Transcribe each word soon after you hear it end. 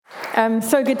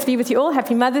So good to be with you all.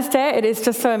 Happy Mother's Day. It is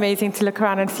just so amazing to look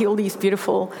around and see all these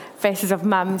beautiful faces of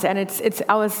mums. And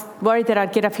I was worried that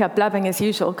I'd get up here blubbing as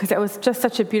usual because it was just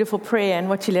such a beautiful prayer and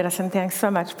what you led us in. Thanks so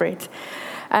much, Brett.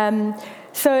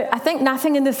 So I think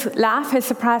nothing in this life has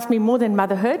surprised me more than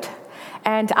motherhood.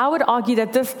 And I would argue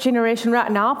that this generation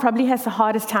right now probably has the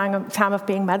hardest time of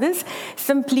being mothers,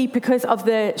 simply because of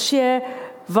the sheer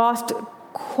vast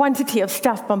quantity of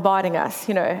stuff bombarding us.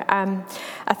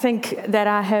 I think that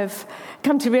I have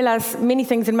come to realize many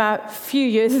things in my few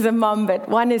years as a mom, but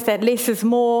one is that less is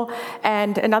more,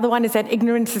 and another one is that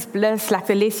ignorance is bliss. Like,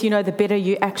 the less you know, the better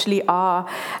you actually are.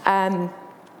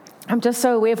 I'm just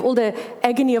so aware of all the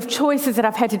agony of choices that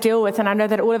I've had to deal with, and I know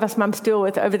that all of us mums deal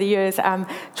with over the years,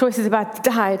 choices about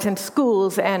diet and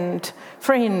schools and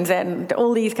friends and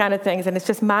all these kind of things, and it's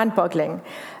just mind-boggling.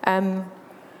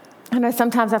 I know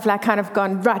sometimes I've kind of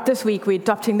gone, right, this week we're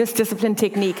adopting this discipline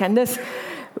technique and this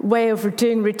way of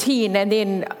doing routine, and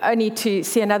then only to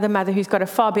see another mother who's got a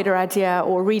far better idea,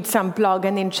 or read some blog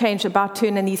and then change about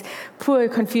turn, and these poor,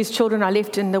 confused children are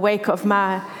left in the wake of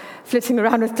my flitting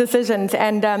around with decisions.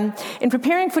 And in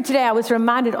preparing for today, I was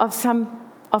reminded of some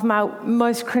of my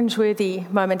most cringeworthy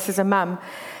moments as a mum.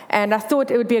 And I thought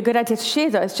it would be a good idea to share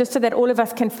those, just so that all of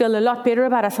us can feel a lot better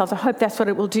about ourselves. I hope that's what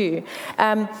it will do.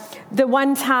 The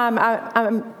one time,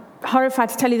 I'm horrified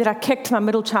to tell you that I kicked my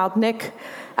middle child, Nick.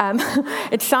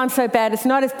 It sounds so bad. It's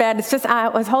not as bad. It's just I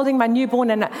was holding my newborn,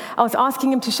 and I was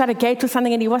asking him to shut a gate or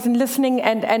something, and he wasn't listening,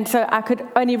 and so I could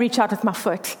only reach out with my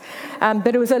foot.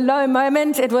 But it was a low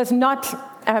moment. It was not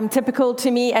typical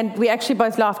to me, and we actually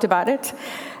both laughed about it.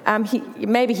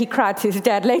 Maybe he cried to his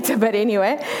dad later, but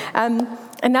anyway.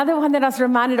 Another one that I was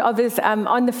reminded of is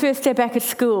on the first day back at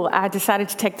school, I decided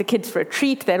to take the kids for a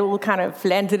treat. They'd all kind of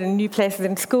landed in new places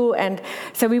in school, and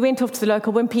so we went off to the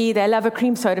local Wimpy. They love a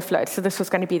cream soda float, so this was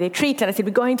going to be their treat. And I said,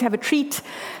 we're going to have a treat.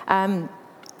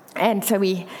 And so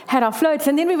we had our floats,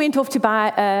 and then we went off to buy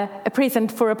a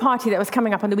present for a party that was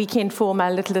coming up on the weekend for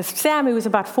my littlest Sam, who was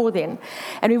about 4 then.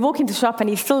 And we walk into the shop, and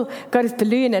he's still got his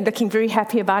balloon and looking very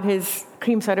happy about his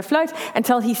cream soda float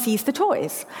until he sees the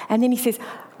toys. And then he says,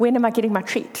 when am I getting my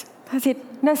treat? I said,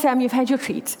 no, Sam, you've had your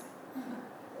treat.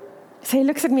 So he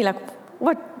looks at me like,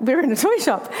 what? We're in a toy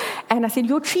shop. And I said,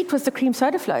 your treat was the cream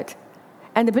soda float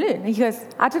and the balloon. And he goes,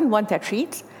 I didn't want that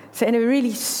treat. So in a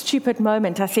really stupid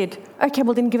moment, I said, okay,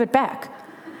 well, then give it back.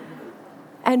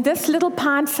 And this little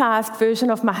pint-sized version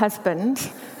of my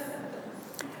husband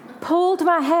pulled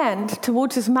my hand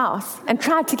towards his mouth and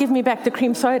tried to give me back the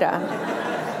cream soda.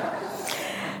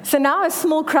 So now a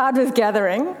small crowd was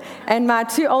gathering, and my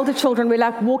 2 older children were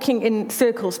walking in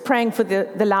circles, praying for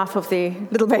the life of their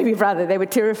little baby brother. They were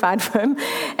terrified for him.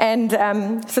 And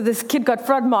so this kid got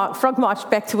frog marched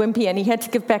back to Wimpy, and he had to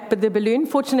give back the balloon.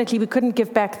 Fortunately, we couldn't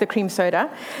give back the cream soda.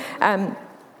 And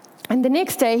the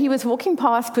next day, he was walking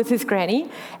past with his granny,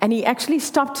 and he actually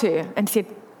stopped her and said,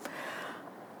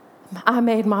 I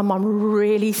made my mom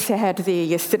really sad there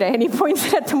yesterday. And he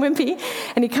pointed at the Wimpy,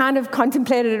 and he kind of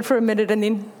contemplated it for a minute, and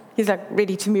then he's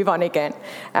ready to move on again.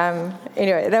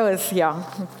 Anyway, that was,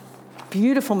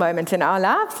 beautiful moment in our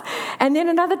lives. And then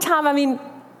another time,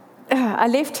 I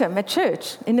left him at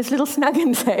church in his little snug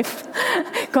and safe,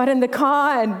 got in the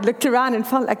car and looked around and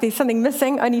felt like there's something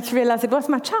missing, only to realize it was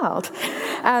my child.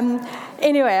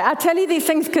 Anyway, I tell you these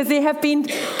things because there have been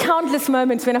countless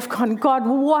moments when I've gone, God,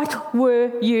 what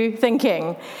were you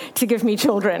thinking to give me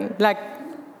children?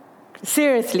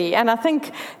 Seriously. And I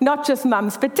think not just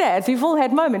mums, but dads, we've all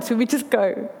had moments where we just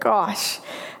go, gosh,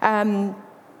 how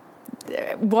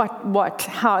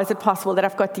is it possible that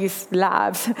I've got these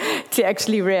lives to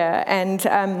actually rear? And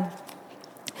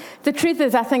the truth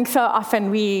is, I think so often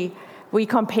we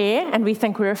compare and we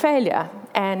think we're a failure.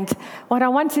 And what I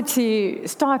wanted to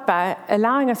start by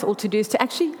allowing us all to do is to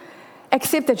actually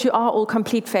accept that you are all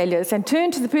complete failures, and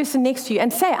turn to the person next to you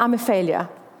and say, I'm a failure.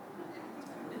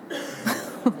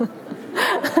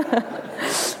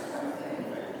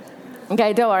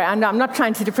 Okay, don't worry, I'm not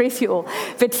trying to depress you all.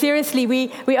 But seriously,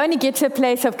 we only get to a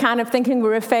place of kind of thinking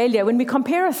we're a failure when we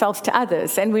compare ourselves to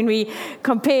others, and when we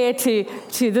compare to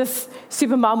this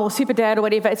super mom or super dad or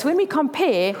whatever. It's when we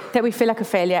compare that we feel like a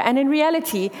failure. And in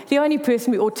reality, the only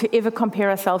person we ought to ever compare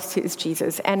ourselves to is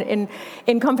Jesus. And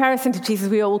in comparison to Jesus,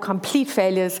 we are all complete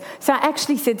failures. So I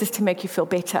actually said this to make you feel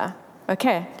better.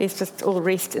 Okay, let's just all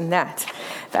rest in that.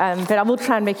 But I will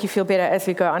try and make you feel better as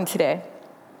we go on today.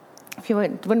 If you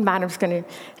wouldn't mind, I'm just going to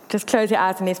just close your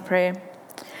eyes and let's pray.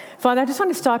 Father, I just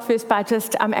want to start first by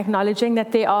just acknowledging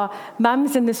that there are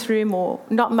mums in this room or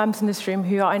not mums in this room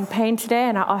who are in pain today,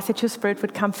 and I ask that your Spirit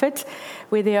would comfort,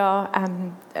 where there are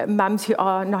mums who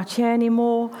are not here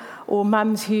anymore, or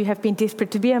mums who have been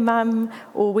desperate to be a mum,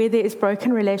 or where there is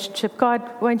broken relationship. God,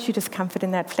 won't you just comfort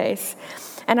in that place?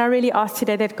 And I really ask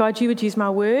today that, God, you would use my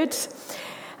words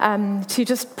to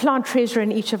just plant treasure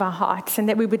in each of our hearts, and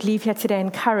that we would leave here today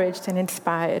encouraged and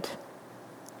inspired.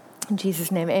 In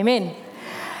Jesus' name, amen.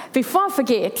 Before I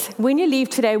forget, when you leave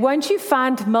today, won't you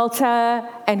find Malta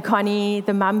and Connie,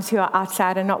 the mums who are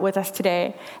outside and not with us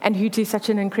today, and who do such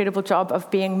an incredible job of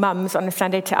being mums on a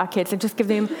Sunday to our kids, and just give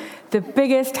them the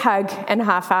biggest hug and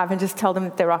high five and just tell them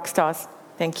that they're rock stars.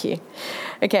 Thank you.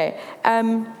 Okay.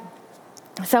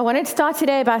 So I wanted to start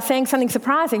today by saying something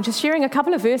surprising, just sharing a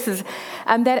couple of verses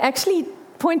that actually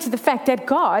point to the fact that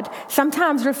God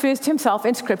sometimes refers to himself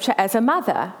in Scripture as a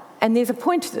mother. And there's a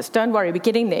point to this. Don't worry, we're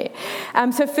getting there.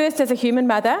 So first, as a human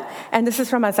mother, and this is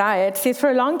from Isaiah, it says,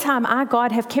 "For a long time, I,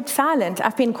 God, have kept silent.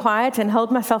 I've been quiet and held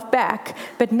myself back.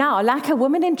 But now, like a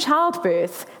woman in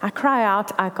childbirth, I cry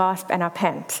out, I gasp, and I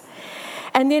pant."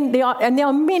 And then there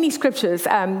are many scriptures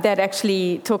that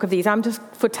actually talk of these. I'm just,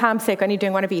 for time's sake, only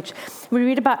doing one of each. We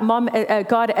read about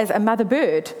God as a mother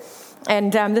bird.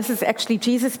 And this is actually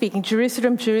Jesus speaking.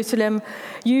 "Jerusalem, Jerusalem,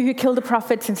 you who kill the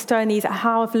prophets and stone these,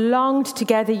 how I've longed to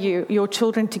gather you, your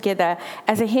children together,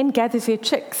 as a hen gathers her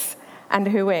chicks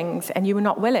under her wings, and you were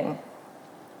not willing."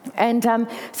 And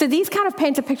so these kind of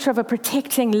paint a picture of a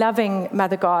protecting, loving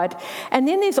mother God. And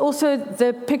then there's also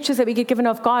the pictures that we get given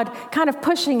of God kind of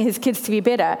pushing his kids to be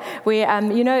better, where,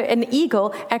 an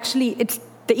eagle, actually, it's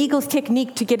the eagle's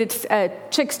technique to get its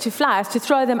chicks to fly is to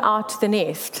throw them out the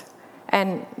nest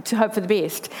and to hope for the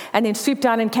best, and then swoop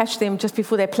down and catch them just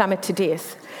before they plummet to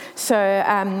death. So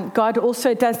God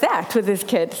also does that with his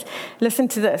kids. Listen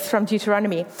to this from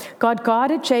Deuteronomy. "God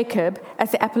guarded Jacob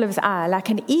as the apple of his eye, like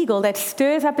an eagle that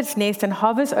stirs up its nest and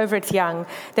hovers over its young,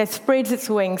 that spreads its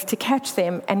wings to catch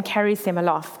them and carries them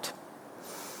aloft."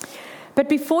 But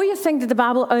before you think that the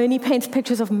Bible only paints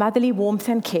pictures of motherly warmth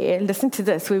and care, listen to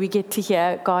this, where we get to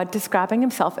hear God describing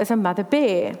himself as a mother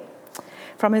bear.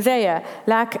 From Isaiah,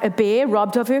 "Like a bear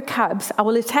robbed of her cubs, I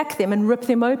will attack them and rip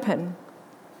them open."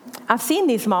 I've seen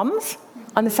these moms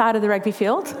on the side of the rugby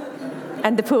field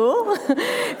and the pool.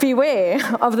 Beware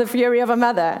of the fury of a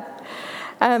mother.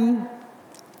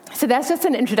 So that's just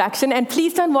an introduction. And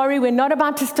please don't worry, we're not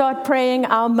about to start praying,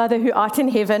 "Our Mother who art in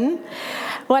heaven."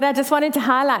 What I just wanted to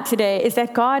highlight today is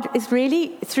that God is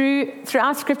really,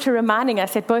 throughout Scripture, reminding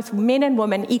us that both men and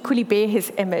women equally bear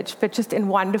his image, but just in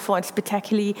wonderful and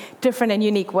spectacularly different and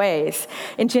unique ways.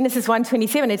 In Genesis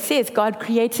 1:27, it says, "God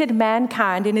created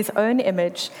mankind in his own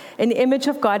image. In the image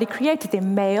of God, he created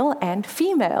them, male and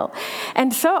female."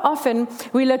 And so often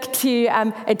we look to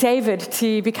David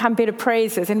to become better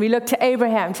praisers, and we look to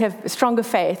Abraham to have stronger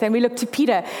faith, and we look to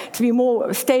Peter to be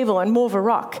more stable and more of a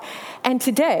rock. And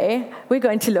today, we're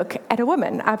going to look at a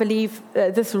woman. I believe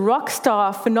this rock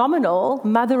star, phenomenal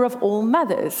mother of all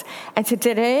mothers. And so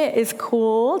today is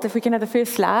called, if we can have the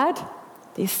first slide,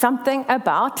 "There's Something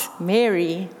About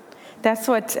Mary." That's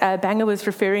what Banger was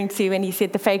referring to when he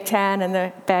said the fake tan and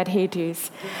the bad hairdos.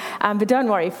 But don't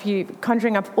worry, if you're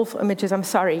conjuring up awful images, I'm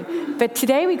sorry. But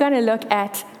today we're going to look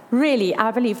at, really, I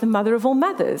believe, the mother of all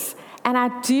mothers. And I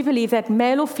do believe that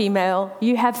male or female,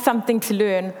 you have something to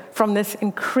learn from this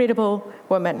incredible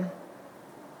woman.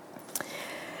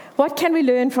 What can we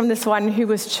learn from this one who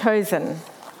was chosen?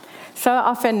 So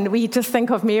often we just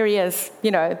think of Mary as,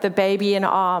 the baby in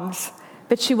arms.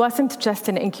 But she wasn't just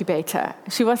an incubator.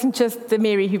 She wasn't just the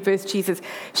Mary who birthed Jesus.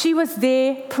 She was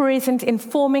there, present,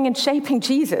 informing and shaping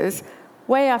Jesus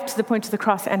way up to the point of the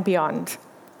cross and beyond.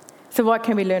 So what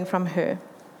can we learn from her?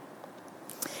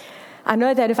 I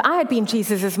know that if I had been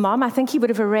Jesus' mom, I think he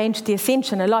would have arranged the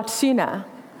ascension a lot sooner.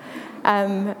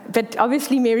 But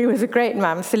obviously Mary was a great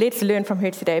mom, so let's learn from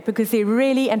her today, because there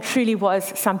really and truly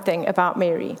was something about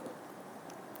Mary.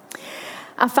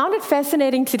 I found it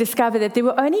fascinating to discover that there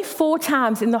were only 4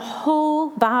 times in the whole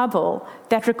Bible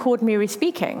that record Mary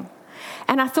speaking.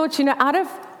 And I thought, out of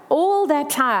all that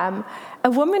time, a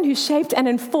woman who shaped and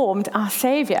informed our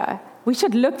Savior, we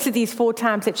should look to these 4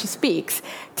 times that she speaks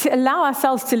to allow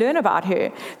ourselves to learn about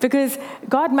her, because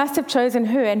God must have chosen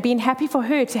her and been happy for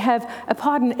her to have a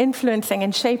part in influencing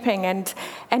and shaping and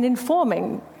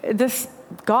informing this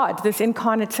God, this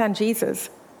incarnate Son, Jesus.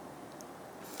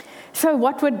 So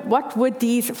what would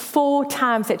these 4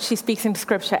 times that she speaks in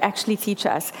Scripture actually teach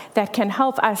us that can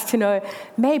help us to know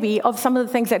maybe of some of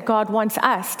the things that God wants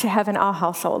us to have in our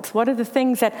households? What are the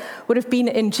things that would have been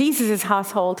in Jesus'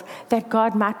 household that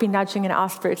God might be nudging in our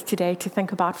spirits today to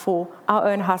think about for our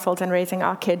own households and raising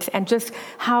our kids, and just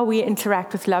how we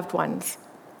interact with loved ones?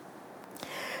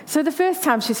 So the first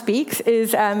time she speaks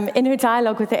is in her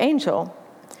dialogue with the angel.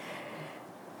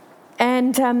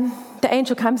 And the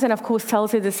angel comes and, of course,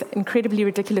 tells her this incredibly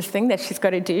ridiculous thing that she's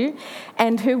got to do.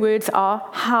 And her words are,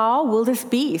 "How will this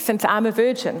be, since I'm a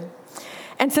virgin?"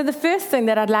 And so the first thing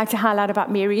that I'd like to highlight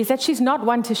about Mary is that she's not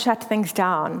one to shut things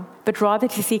down, but rather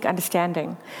to seek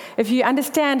understanding. If you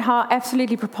understand how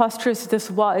absolutely preposterous this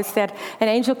was, that an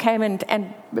angel came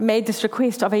and made this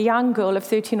request of a young girl of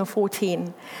 13 or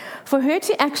 14, for her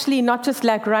to actually not just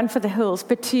like run for the hills,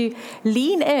 but to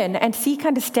lean in and seek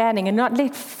understanding and not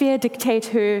let fear dictate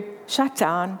her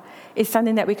shutdown, is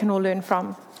something that we can all learn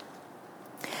from.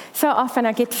 So often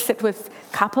I get to sit with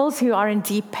couples who are in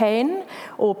deep pain,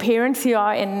 or parents who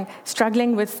are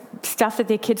struggling with stuff that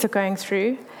their kids are going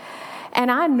through. And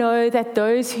I know that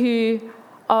those who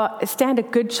stand a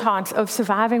good chance of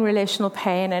surviving relational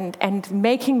pain and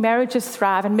making marriages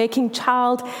thrive and making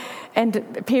child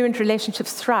and parent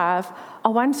relationships thrive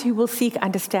are ones who will seek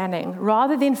understanding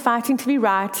rather than fighting to be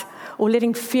right or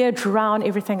letting fear drown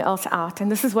everything else out.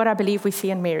 And this is what I believe we see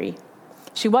in Mary.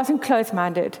 She wasn't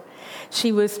closed-minded.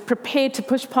 She was prepared to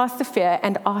push past the fear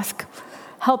and ask,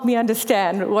 "Help me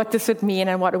understand what this would mean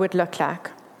and what it would look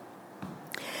like."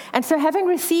 And so, having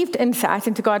received insight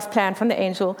into God's plan from the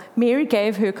angel, Mary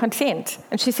gave her consent.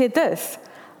 And she said this,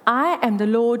 "I am the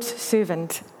Lord's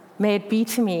servant. May it be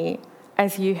to me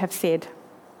as you have said."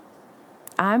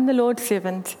 I am the Lord's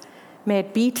servant. May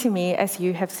it be to me as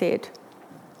you have said.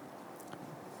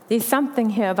 There's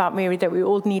something here about Mary that we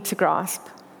all need to grasp.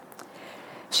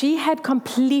 She had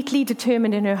completely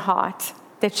determined in her heart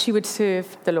that she would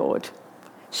serve the Lord.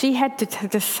 She had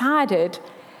decided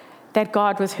that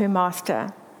God was her master.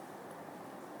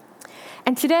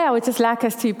 And today I would just like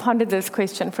us to ponder this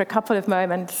question for a couple of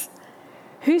moments.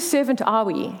 Whose servant are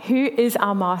we? Who is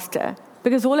our master?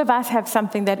 Because all of us have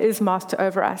something that is master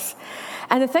over us.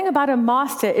 And the thing about a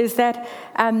master is that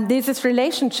there's this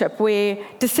relationship where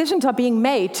decisions are being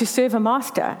made to serve a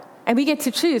master, and we get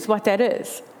to choose what that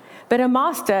is. But a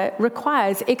master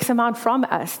requires X amount from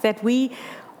us that we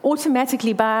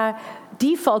automatically, by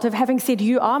default of having said,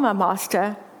 "You are my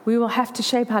master," we will have to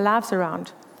shape our lives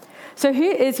around. So who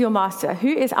is your master? Who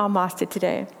is our master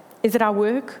today? Is it our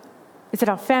work? Is it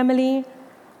our family?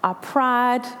 Our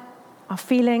pride? Our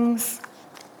feelings?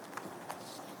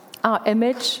 Our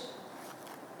image?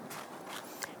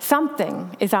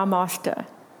 Something is our master.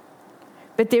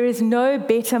 But there is no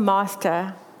better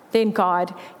master than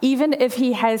God, even if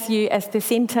he has you as the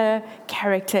center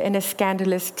character in a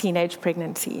scandalous teenage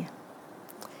pregnancy.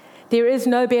 There is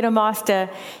no better master,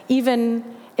 even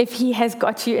if he has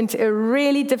got you into a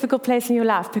really difficult place in your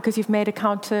life because you've made a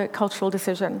counter-cultural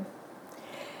decision.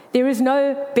 There is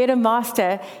no better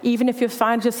master, even if you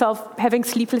find yourself having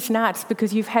sleepless nights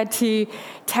because you've had to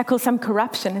tackle some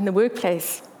corruption in the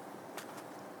workplace.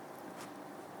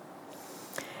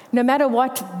 No matter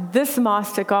what this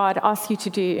master God asks you to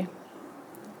do,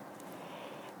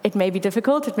 it may be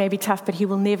difficult, it may be tough, but he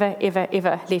will never, ever,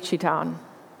 ever let you down.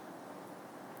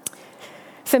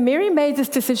 So Mary made this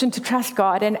decision to trust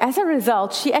God, and as a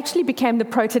result, she actually became the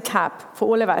prototype for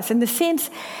all of us in the sense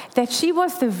that she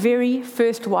was the very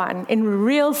first one, in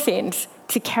real sense,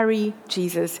 to carry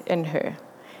Jesus in her.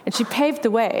 And she paved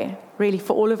the way, really,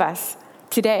 for all of us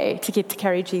today to get to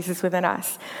carry Jesus within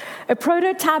us. A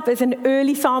prototype is an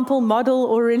early sample, model,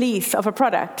 or release of a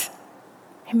product.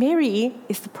 And Mary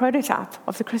is the prototype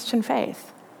of the Christian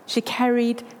faith. She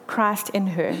carried Christ in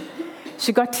her.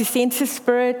 She got to sense his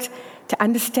spirit, to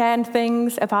understand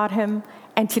things about him,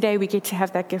 and today we get to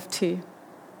have that gift too.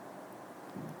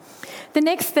 The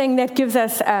next thing that gives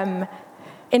us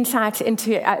insight into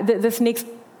this next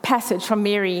passage from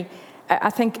Mary, I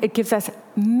think it gives us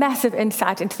massive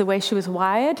insight into the way she was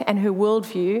wired and her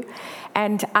worldview.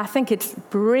 And I think it's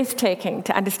breathtaking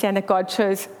to understand that God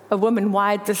chose a woman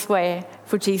wired this way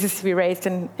for Jesus to be raised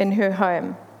in her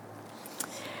home.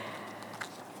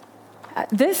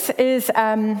 This is,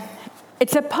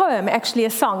 it's a poem, actually a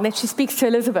song that she speaks to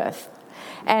Elizabeth.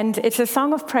 And it's a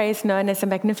song of praise known as the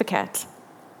Magnificat.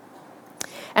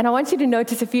 And I want you to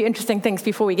notice a few interesting things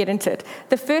before we get into it.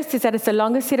 The first is that it's the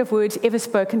longest set of words ever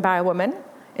spoken by a woman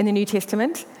in the New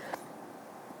Testament.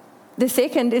 The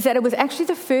second is that it was actually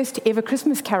the first ever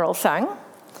Christmas carol sung.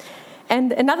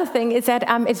 And another thing is that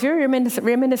it's very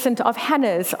reminiscent of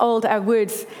Hannah's old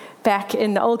words back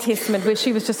in the Old Testament, where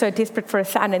she was just so desperate for a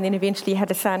son and then eventually had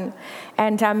a son.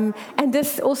 And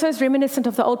this also is reminiscent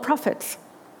of the old prophets.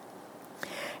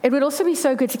 It would also be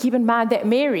so good to keep in mind that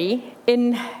Mary,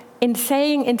 in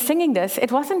singing this,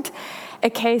 it wasn't a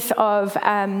case of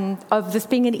this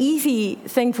being an easy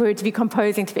thing for her to be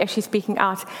composing, to be actually speaking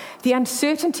out. The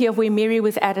uncertainty of where Mary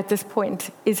was at this point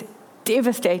is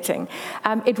devastating.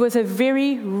 It was a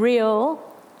very real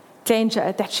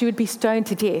danger that she would be stoned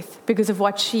to death because of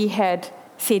what she had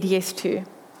said yes to.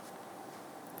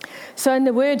 So in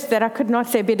the words that I could not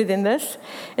say better than this,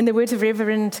 in the words of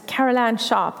Reverend Caroline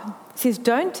Sharp, it says,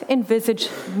 "Don't envision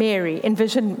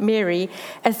Mary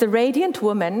as the radiant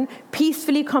woman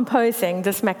peacefully composing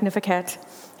this Magnificat.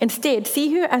 Instead,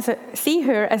 see her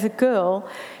as a girl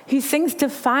who sings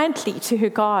defiantly to her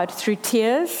God through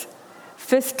tears,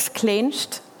 fists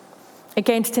clenched,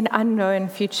 against an unknown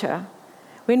future.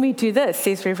 When we do this,"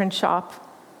 says Reverend Sharp,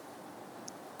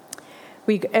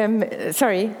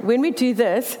 when we do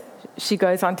this, she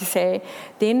goes on to say,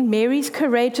 then Mary's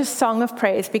courageous song of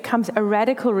praise becomes a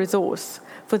radical resource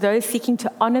for those seeking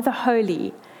to honor the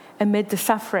holy amid the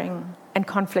suffering and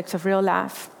conflicts of real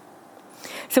life.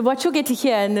 So what you'll get to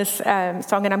hear in this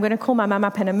song, and I'm going to call my mum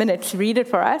up in a minute to read it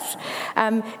for us.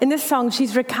 In this song,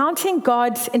 she's recounting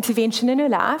God's intervention in her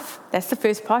life. That's the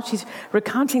first part. She's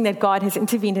recounting that God has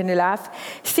intervened in her life.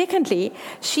 Secondly,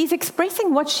 she's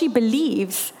expressing what she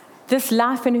believes this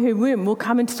life in her womb will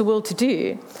come into the world to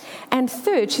do. And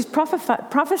third, she's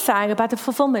prophesying about the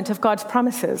fulfillment of God's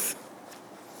promises.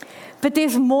 But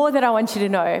there's more that I want you to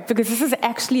know, because this is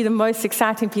actually the most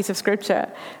exciting piece of scripture,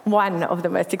 one of the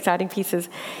most exciting pieces.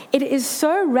 It is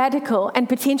so radical and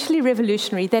potentially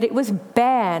revolutionary that it was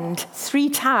banned 3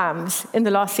 times in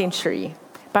the last century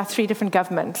by 3 different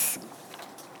governments.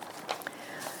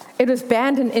 It was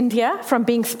banned in India from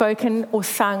being spoken or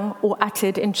sung or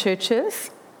uttered in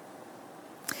churches.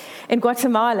 In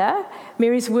Guatemala,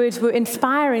 Mary's words were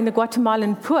inspiring the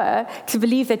Guatemalan poor to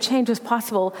believe that change was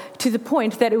possible, to the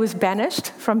point that it was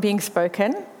banished from being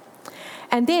spoken.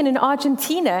 And then in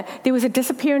Argentina, there was a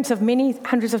disappearance of many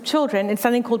hundreds of children in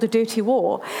something called the Dirty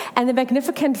War. And the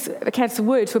Magnificat's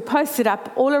words were posted up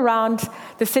all around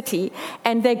the city.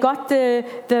 And they got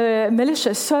the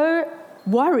militia so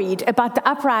worried about the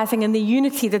uprising and the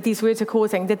unity that these words are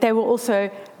causing that they were also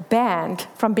banned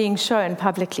from being shown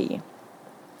publicly.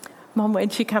 Mom,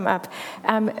 won't you come up?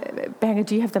 Banger,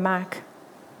 do you have the mic?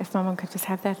 If my mom could just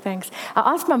have that, thanks.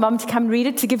 I asked my mom to come read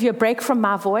it to give you a break from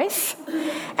my voice.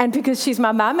 And because she's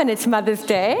my mum and it's Mother's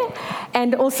Day.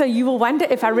 And also you will wonder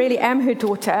if I really am her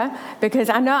daughter, because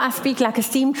I know I speak like a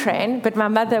steam train, but my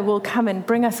mother will come and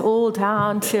bring us all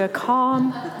down to a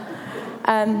calm.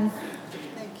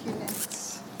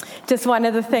 Just one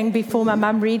other thing before my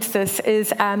mum reads this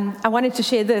is I wanted to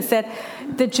share this, that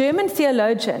the German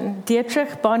theologian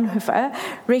Dietrich Bonhoeffer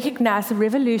recognized the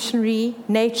revolutionary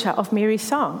nature of Mary's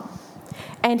song.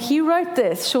 And he wrote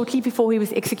this shortly before he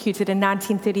was executed in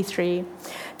 1933.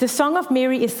 The Song of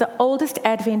Mary is the oldest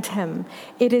Advent hymn.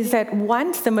 It is at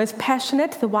once the most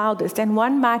passionate, the wildest, and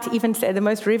one might even say the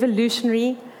most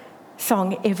revolutionary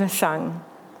song ever sung.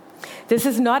 This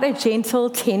is not a gentle,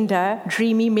 tender,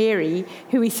 dreamy Mary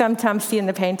who we sometimes see in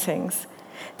the paintings.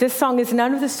 This song is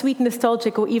none of the sweet,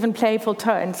 nostalgic, or even playful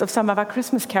tones of some of our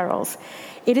Christmas carols.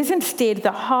 It is instead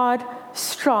the hard,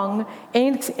 strong,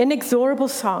 inexorable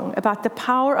song about the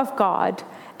power of God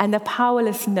and the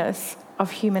powerlessness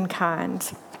of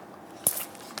humankind.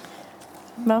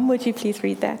 Mum, would you please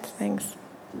read that? Thanks.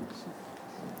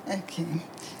 Okay.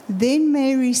 Then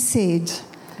Mary said,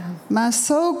 "My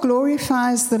soul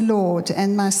glorifies the Lord,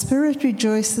 and my spirit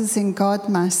rejoices in God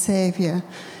my Saviour,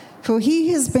 for he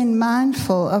has been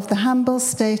mindful of the humble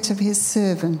state of his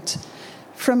servant.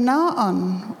 From now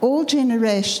on, all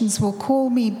generations will call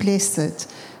me blessed,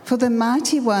 for the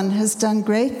Mighty One has done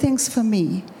great things for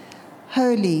me.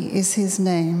 Holy is his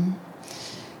name.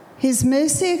 His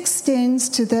mercy extends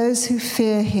to those who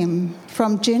fear him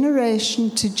from generation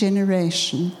to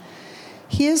generation.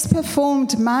 He has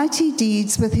performed mighty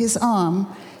deeds with his arm.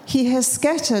 He has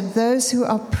scattered those who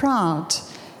are proud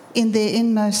in their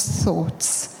inmost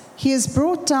thoughts. He has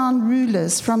brought down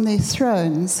rulers from their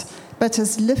thrones, but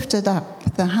has lifted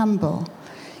up the humble.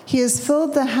 He has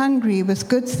filled the hungry with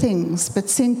good things, but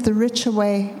sent the rich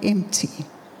away empty.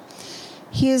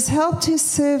 He has helped his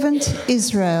servant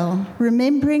Israel,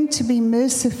 remembering to be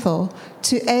merciful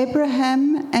to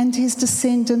Abraham and his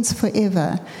descendants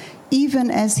forever, even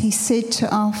as he said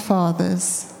to our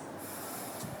fathers."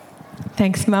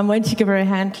 Thanks, Mum. Why don't you give her a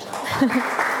hand?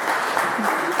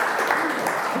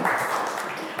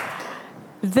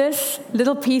 this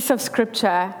little piece of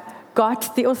scripture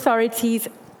got the authorities.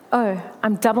 Oh,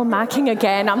 I'm double marking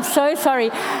again. I'm so sorry.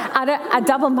 I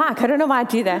double mark. I don't know why I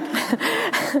do that.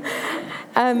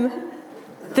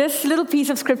 This little piece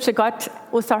of scripture got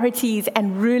authorities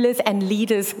and rulers and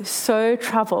leaders so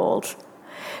troubled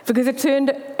because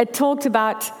it talked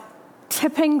about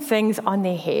tipping things on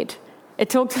their head. It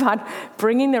talked about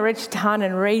bringing the rich down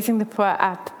and raising the poor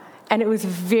up, and it was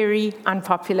very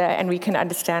unpopular, and we can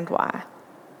understand why.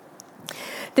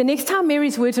 The next time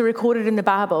Mary's words are recorded in the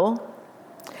Bible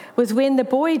was when the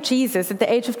boy Jesus, at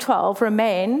the age of 12,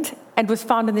 remained and was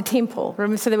found in the temple.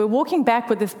 So they were walking back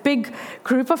with this big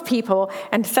group of people,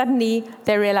 and suddenly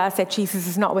they realized that Jesus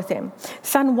is not with them.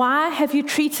 "Son, why have you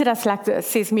treated us like this?"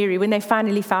 says Mary when they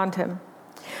finally found him.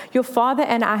 "Your father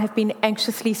and I have been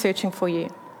anxiously searching for you."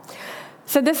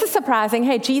 So this is surprising.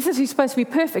 Hey, Jesus, who's supposed to be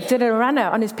perfect, did a runner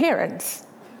on his parents.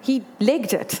 He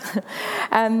legged it.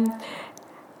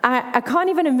 I can't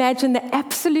even imagine the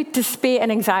absolute despair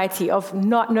and anxiety of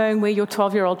not knowing where your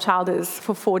 12-year-old child is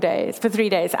for 3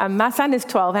 days. My son is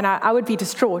 12, and I would be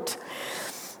distraught.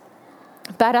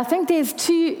 But I think there's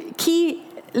two key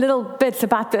little bits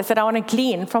about this that I want to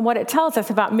glean from what it tells us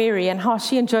about Mary and how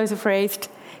she and Joseph raised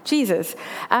Jesus.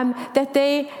 That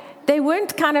they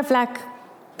weren't kind of like,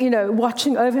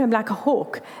 watching over him like a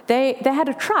hawk. They had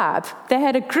a tribe. They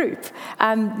had a group.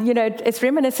 It's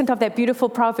reminiscent of that beautiful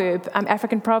proverb,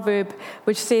 African proverb,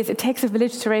 which says it takes a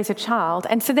village to raise a child.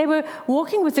 And so they were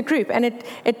walking with the group, and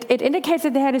it indicates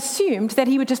that they had assumed that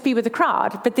he would just be with the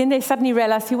crowd, but then they suddenly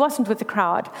realized he wasn't with the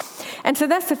crowd. And so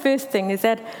that's the first thing, is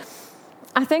that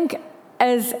I think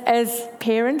as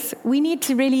parents, we need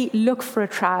to really look for a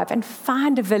tribe and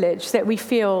find a village that we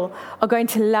feel are going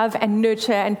to love and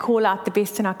nurture and call out the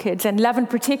best in our kids and love and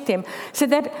protect them, so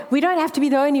that we don't have to be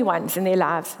the only ones in their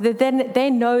lives, that then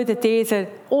they know that there's an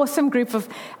awesome group of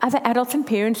other adults and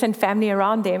parents and family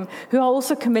around them who are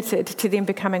also committed to them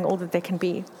becoming all that they can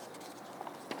be.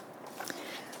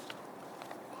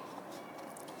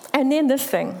 And then this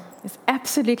thing is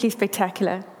absolutely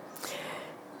spectacular.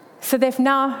 So they've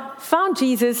now found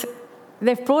Jesus,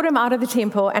 they've brought him out of the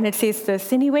temple, and it says this: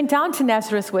 "Then he went down to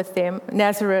Nazareth with them,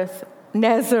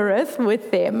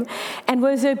 and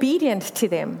was obedient to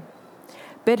them.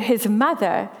 But his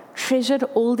mother treasured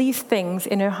all these things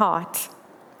in her heart.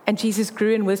 And Jesus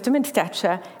grew in wisdom and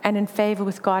stature and in favor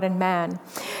with God and man."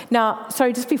 Now,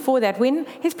 just before that, when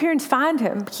his parents find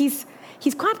him, he's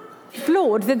quite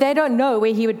flawed that they don't know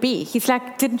where he would be. He's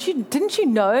like, didn't you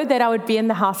know that I would be in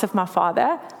the house of my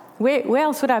father? Where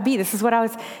else would I be? This is what I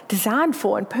was designed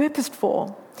for and purposed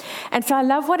for. And so I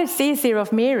love what it says there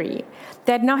of Mary,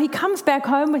 that now he comes back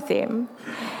home with them,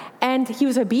 and he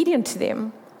was obedient to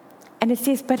them. And it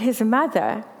says, but his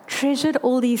mother treasured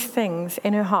all these things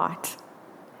in her heart.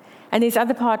 And there's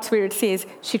other parts where it says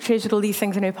she treasured all these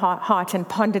things in her heart and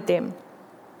pondered them.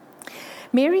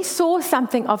 Mary saw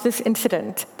something of this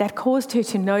incident that caused her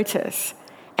to notice,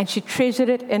 and she treasured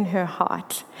it in her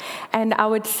heart. And I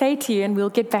would say to you, and we'll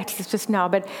get back to this just now,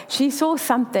 but she saw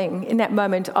something in that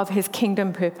moment of his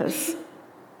kingdom purpose.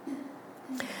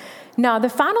 Now, the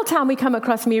final time we come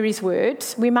across Mary's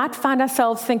words, we might find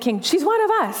ourselves thinking, she's one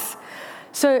of us.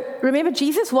 So remember,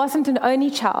 Jesus wasn't an only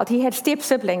child. He had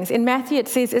step-siblings. In Matthew, it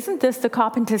says, isn't this the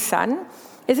carpenter's son?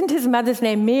 Isn't his mother's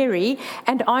name Mary?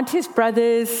 And aren't his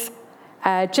brothers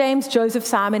James, Joseph,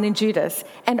 Simon, and Judas?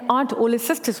 And aren't all his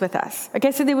sisters with us?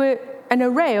 Okay, so there were an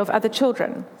array of other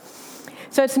children.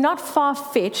 So it's not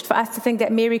far-fetched for us to think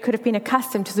that Mary could have been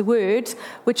accustomed to the words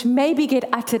which maybe get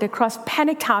uttered across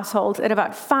panicked households at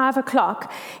about 5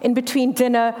 o'clock in between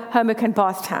dinner, homework, and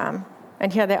bath time.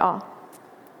 And here they are.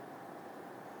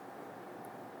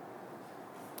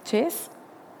 Jess?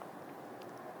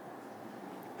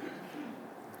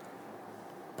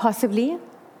 Possibly,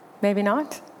 maybe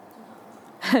not.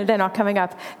 They're not coming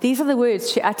up. These are the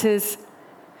words she utters.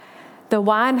 The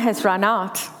wine has run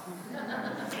out.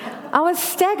 I was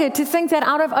staggered to think that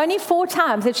out of only 4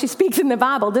 times that she speaks in the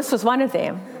Bible, this was one of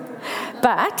them.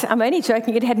 But I'm only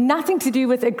joking. It had nothing to do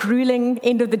with a grueling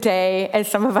end of the day, as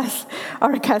some of us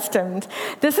are accustomed.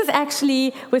 This is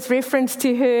actually with reference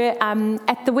to her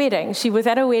at the wedding. She was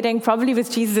at a wedding, probably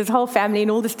with Jesus' whole family and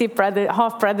all the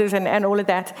half-brothers and all of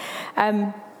that.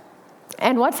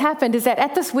 And what's happened is that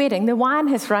at this wedding, the wine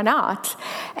has run out.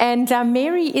 And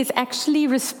Mary is actually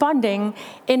responding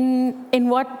in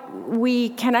what we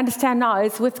can understand now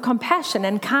is with compassion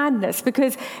and kindness.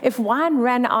 Because if wine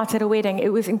ran out at a wedding, it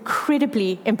was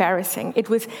incredibly embarrassing. It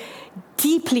was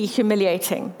deeply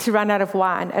humiliating to run out of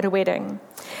wine at a wedding.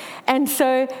 And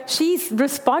so she's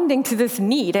responding to this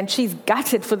need, and she's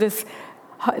gutted for this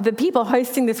the people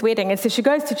hosting this wedding. And so she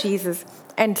goes to Jesus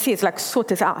and says, like, sort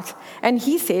this out. And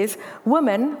he says,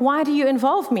 "Woman, why do you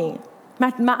involve me?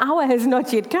 My hour has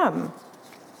not yet come."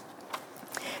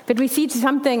 But we see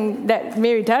something that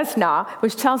Mary does now,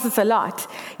 which tells us a lot.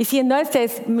 You see, in those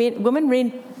days,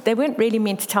 women, they weren't really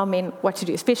meant to tell men what to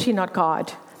do, especially not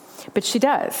God. But she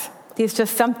does. There's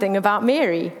just something about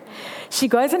Mary. She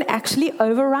goes and actually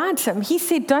overrides him. He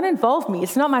said, "Don't involve me.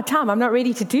 It's not my time. I'm not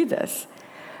ready to do this."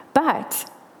 But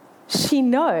she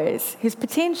knows his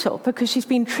potential because she's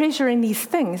been treasuring these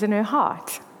things in her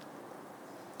heart.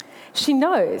 She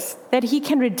knows that he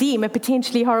can redeem a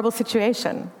potentially horrible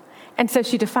situation. And so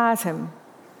she defies him.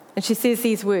 And she says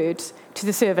these words to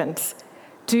the servants: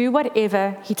 "Do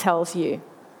whatever he tells you."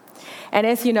 And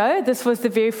as you know, this was the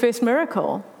very first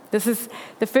miracle. This is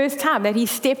the first time that he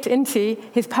stepped into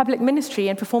his public ministry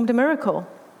and performed a miracle.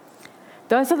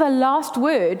 Those are the last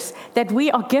words that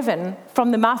we are given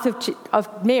from the mouth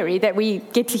of Mary that we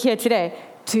get to hear today.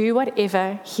 Do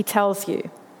whatever he tells you.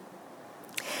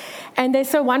 And they're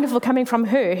so wonderful coming from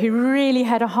her, who really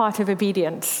had a heart of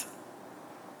obedience.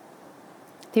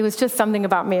 There was just something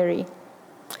about Mary.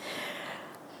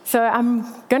 So I'm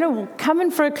going to come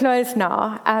in for a close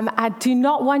now. I do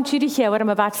not want you to hear what I'm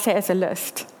about to say as a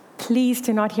list. Please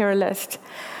do not hear a list.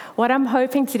 What I'm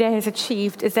hoping today has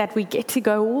achieved is that we get to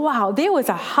go, wow, there was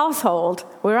a household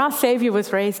where our Savior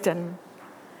was raised in.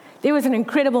 There was an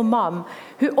incredible mom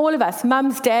who all of us,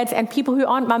 mums, dads, and people who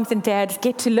aren't mums and dads,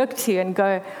 get to look to and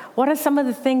go, what are some of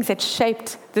the things that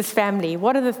shaped this family?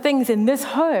 What are the things in this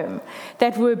home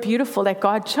that were beautiful, that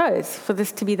God chose for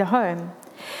this to be the home?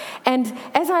 And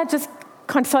as I just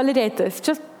consolidate this,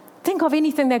 just think of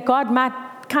anything that God might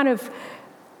kind of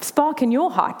spark in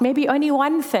your heart. Maybe only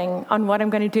one thing on what I'm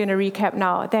going to do in a recap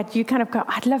now that you kind of go,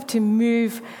 I'd love to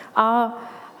move our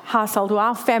household or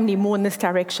our family more in this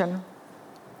direction.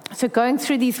 So going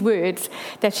through these words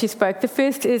that she spoke, the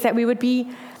first is that we would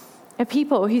be a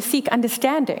people who seek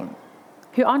understanding,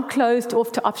 who aren't closed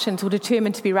off to options or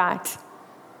determined to be right.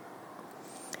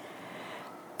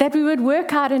 That we would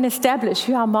work out and establish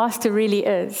who our master really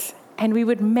is, and we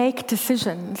would make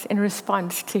decisions in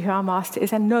response to who our master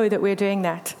is and know that we're doing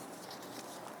that.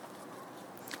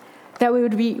 That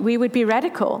we would be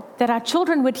radical, that our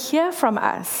children would hear from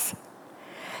us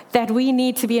that we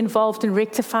need to be involved in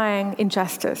rectifying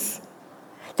injustice,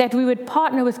 that we would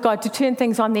partner with God to turn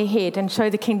things on their head and show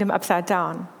the kingdom upside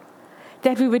down,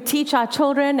 that we would teach our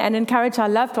children and encourage our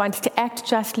loved ones to act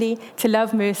justly, to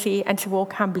love mercy, and to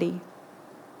walk humbly.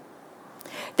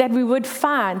 That we would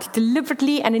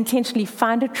deliberately and intentionally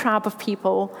find a tribe of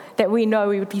people that we know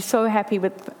we would be so happy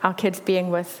with our kids being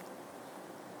with.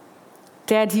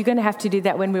 Dads, you're going to have to do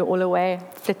that when we're all away,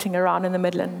 flitting around in the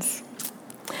Midlands.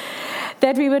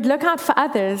 That we would look out for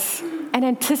others and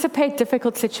anticipate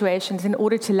difficult situations in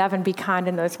order to love and be kind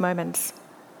in those moments.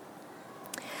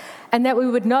 And that we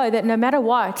would know that no matter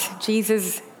what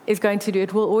Jesus is going to do,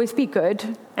 it will always be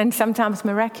good and sometimes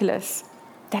miraculous.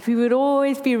 That we would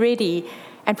always be ready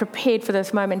and prepared for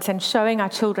those moments, and showing our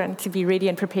children to be ready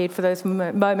and prepared for those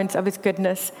moments of his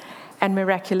goodness and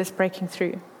miraculous breaking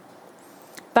through.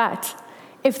 But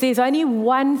if there's only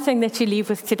one thing that you leave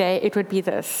with today, it would be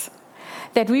this: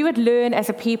 that we would learn as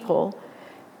a people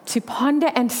to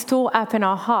ponder and store up in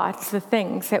our hearts the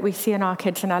things that we see in our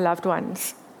kids and our loved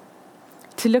ones.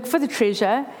 To look for the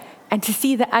treasure and to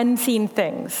see the unseen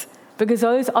things, because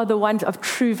those are the ones of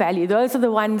true value. Those are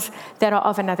the ones that are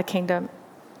of another kingdom.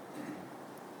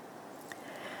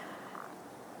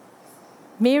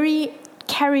 Mary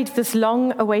carried this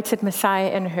long-awaited Messiah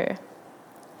in her.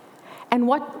 And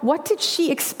what did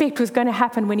she expect was going to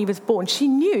happen when he was born? She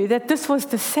knew that this was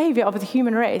the savior of the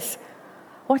human race.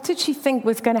 What did she think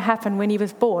was going to happen when he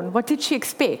was born? What did she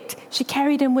expect? She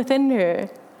carried him within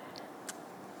her.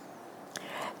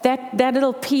 That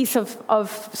little piece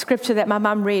of scripture that my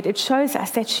mum read, it shows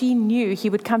us that she knew he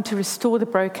would come to restore the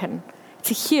broken,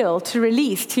 to heal, to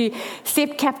release, to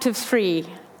set captives free,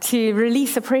 to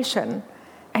release oppression,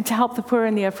 and to help the poor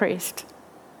and the oppressed.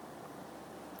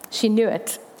 She knew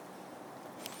it.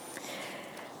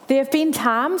 There have been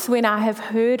times when I have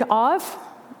heard of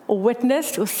or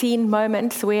witnessed or seen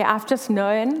moments where I've just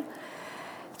known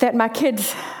that my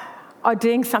kids are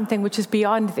doing something which is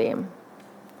beyond them.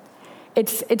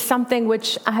 It's something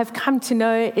which I have come to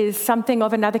know is something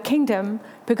of another kingdom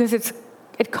because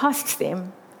it costs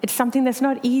them. It's something that's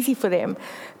not easy for them.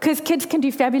 Because kids can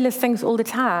do fabulous things all the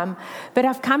time, but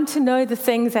I've come to know the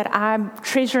things that I'm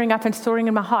treasuring up and storing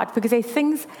in my heart because they're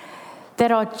things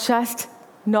that are just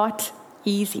not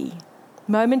easy.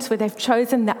 Moments where they've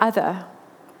chosen the other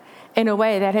in a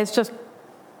way that has just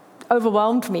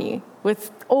overwhelmed me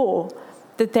with awe.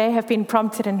 that they have been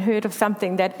prompted and heard of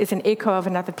something that is an echo of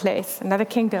another place, another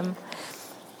kingdom.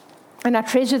 And I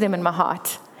treasure them in my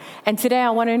heart. And today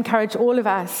I want to encourage all of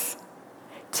us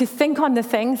to think on the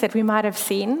things that we might have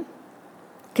seen,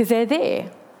 because they're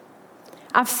there.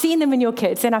 I've seen them in your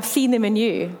kids, and I've seen them in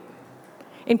you.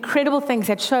 Incredible things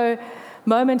that show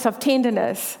moments of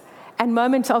tenderness and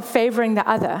moments of favoring the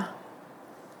other.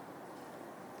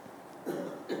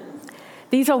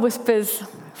 These are whispers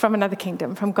from another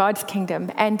kingdom, from God's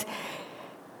kingdom. And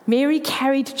Mary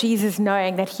carried Jesus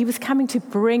knowing that he was coming to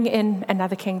bring in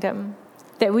another kingdom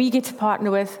that we get to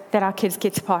partner with, that our kids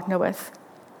get to partner with.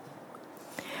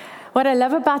 What I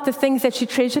love about the things that she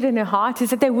treasured in her heart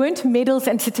is that they weren't medals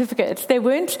and certificates. They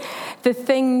weren't the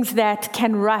things that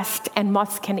can rust and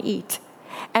moths can eat.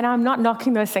 And I'm not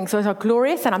knocking those things. Those are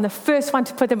glorious, and I'm the first one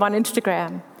to put them on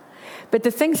Instagram. But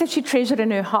the things that she treasured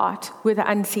in her heart were the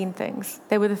unseen things.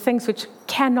 They were the things which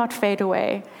cannot fade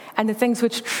away, and the things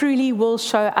which truly will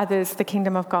show others the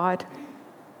kingdom of God.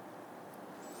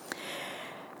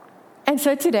 And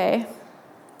so today,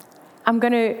 I'm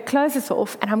going to close this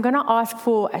off, and I'm going to ask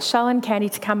for Shell and Candy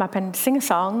to come up and sing a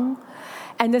song.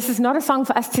 And this is not a song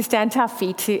for us to stand to our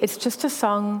feet to. It's just a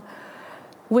song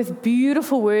with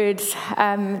beautiful words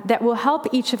that will help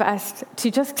each of us to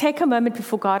just take a moment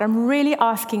before God. I'm really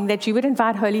asking that you would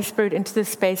invite Holy Spirit into this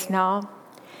space now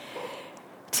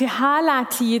to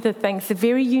highlight to you the things, the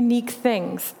very unique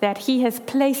things that he has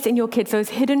placed in your kids, those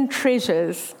hidden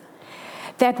treasures,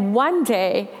 that one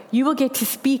day you will get to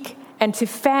speak and to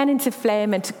fan into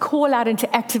flame and to call out and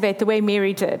to activate the way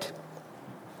Mary did.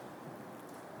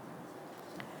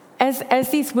 As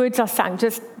these words are sung,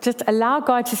 just allow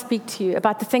God to speak to you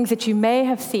about the things that you may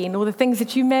have seen or the things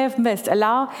that you may have missed.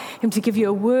 Allow him to give you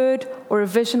a word or a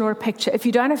vision or a picture. If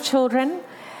you don't have children,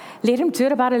 let him do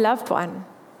it about a loved one.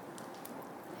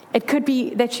 It could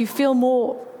be that you feel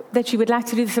more that you would like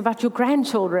to do this about your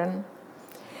grandchildren.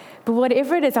 But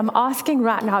whatever it is, I'm asking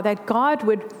right now that God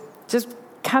would just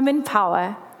come in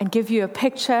power and give you a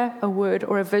picture, a word,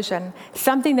 or a vision,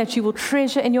 something that you will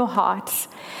treasure in your hearts,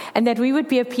 and that we would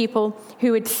be a people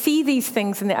who would see these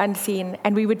things in the unseen,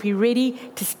 and we would be ready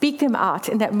to speak them out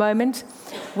in that moment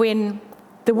when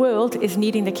the world is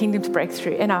needing the kingdom to break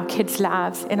through in our kids'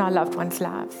 lives, in our loved ones'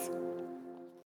 lives.